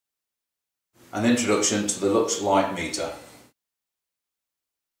An introduction to the Lux light meter.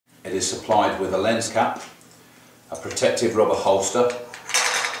 It is supplied with a lens cap, a protective rubber holster,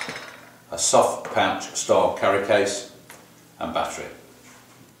 a soft pouch style carry case and battery.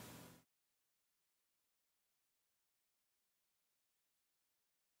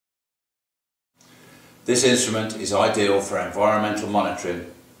 This instrument is ideal for environmental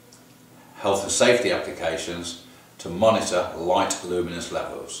monitoring, health and safety applications to monitor light luminous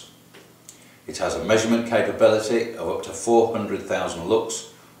levels. It has a measurement capability of up to 400,000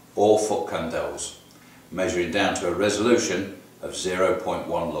 lux or foot candles, measuring down to a resolution of 0.1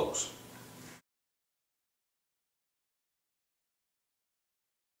 lux.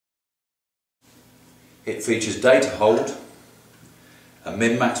 It features data hold, a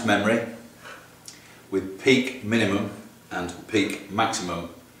min-max memory with peak minimum and peak maximum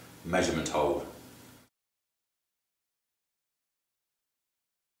measurement hold.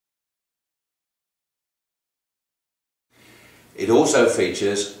 It also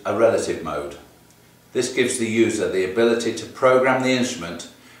features a relative mode. This gives the user the ability to program the instrument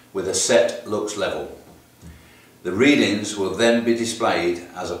with a set lux level. The readings will then be displayed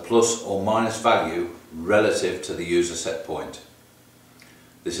as a plus or minus value relative to the user set point.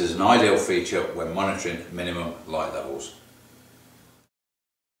 This is an ideal feature when monitoring minimum light levels.